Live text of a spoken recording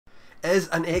Is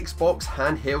an Xbox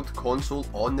handheld console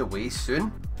on the way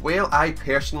soon? Well, I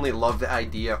personally love the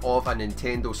idea of a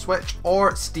Nintendo Switch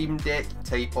or Steam Deck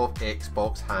type of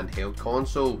Xbox handheld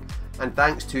console, and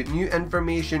thanks to new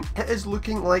information, it is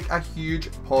looking like a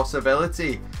huge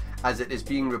possibility, as it is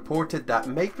being reported that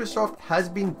Microsoft has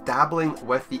been dabbling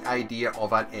with the idea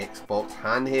of an Xbox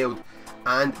handheld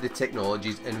and the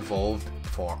technologies involved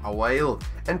for a while,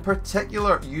 in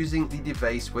particular using the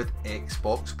device with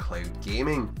Xbox Cloud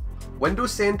Gaming.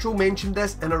 Windows Central mentioned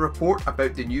this in a report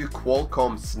about the new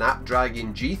Qualcomm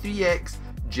Snapdragon G3X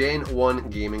Gen 1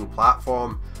 gaming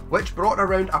platform, which brought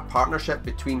around a partnership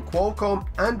between Qualcomm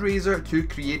and Razer to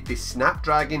create the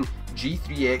Snapdragon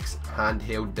G3X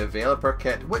handheld developer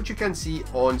kit, which you can see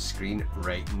on screen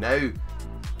right now.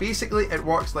 Basically, it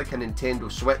works like a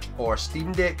Nintendo Switch or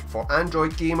Steam Deck for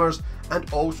Android gamers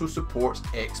and also supports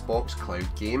Xbox Cloud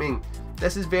Gaming.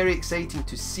 This is very exciting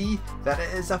to see that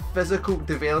it is a physical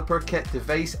developer kit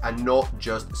device and not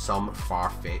just some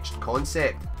far-fetched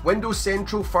concept. Windows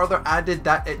Central further added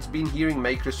that it's been hearing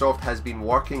Microsoft has been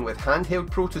working with handheld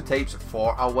prototypes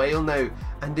for a while now,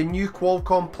 and the new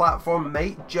Qualcomm platform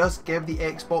might just give the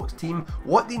Xbox team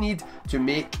what they need to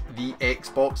make the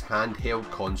Xbox handheld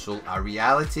console a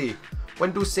reality.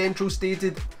 Windows Central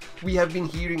stated, "We have been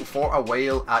hearing for a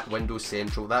while at Windows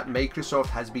Central that Microsoft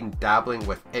has been dabbling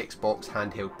with Xbox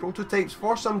handheld prototypes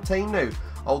for some time now.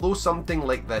 Although something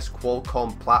like this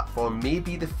Qualcomm platform may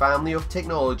be the family of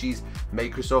technologies,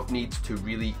 Microsoft needs to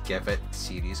really give it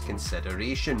serious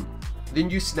consideration." The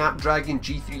new Snapdragon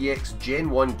G3X Gen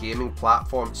 1 gaming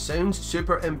platform sounds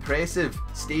super impressive,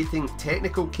 stating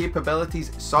technical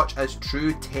capabilities such as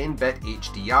true 10-bit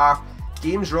HDR,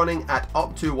 games running at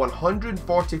up to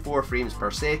 144 frames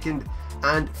per second,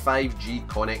 and 5G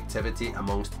connectivity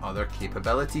amongst other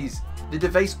capabilities. The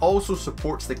device also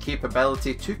supports the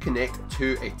capability to connect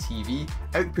to a TV,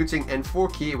 outputting in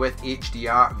 4K with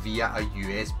HDR via a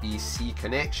USB-C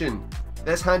connection.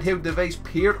 This handheld device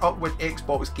paired up with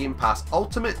Xbox Game Pass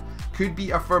Ultimate could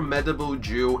be a formidable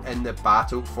duo in the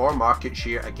battle for market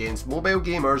share against mobile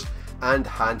gamers and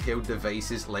handheld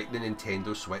devices like the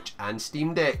Nintendo Switch and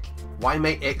Steam Deck. Why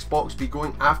might Xbox be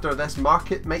going after this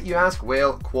market, might you ask?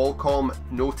 Well, Qualcomm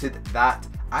noted that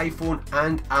iPhone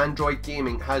and Android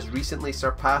gaming has recently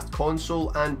surpassed console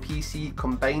and PC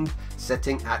combined,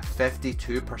 sitting at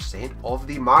 52% of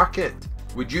the market.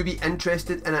 Would you be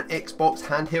interested in an Xbox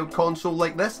handheld console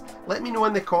like this? Let me know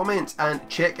in the comments, and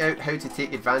check out how to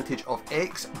take advantage of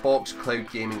Xbox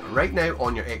Cloud Gaming right now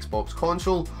on your Xbox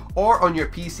console or on your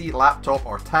PC, laptop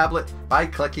or tablet by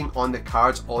clicking on the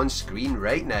cards on screen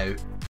right now.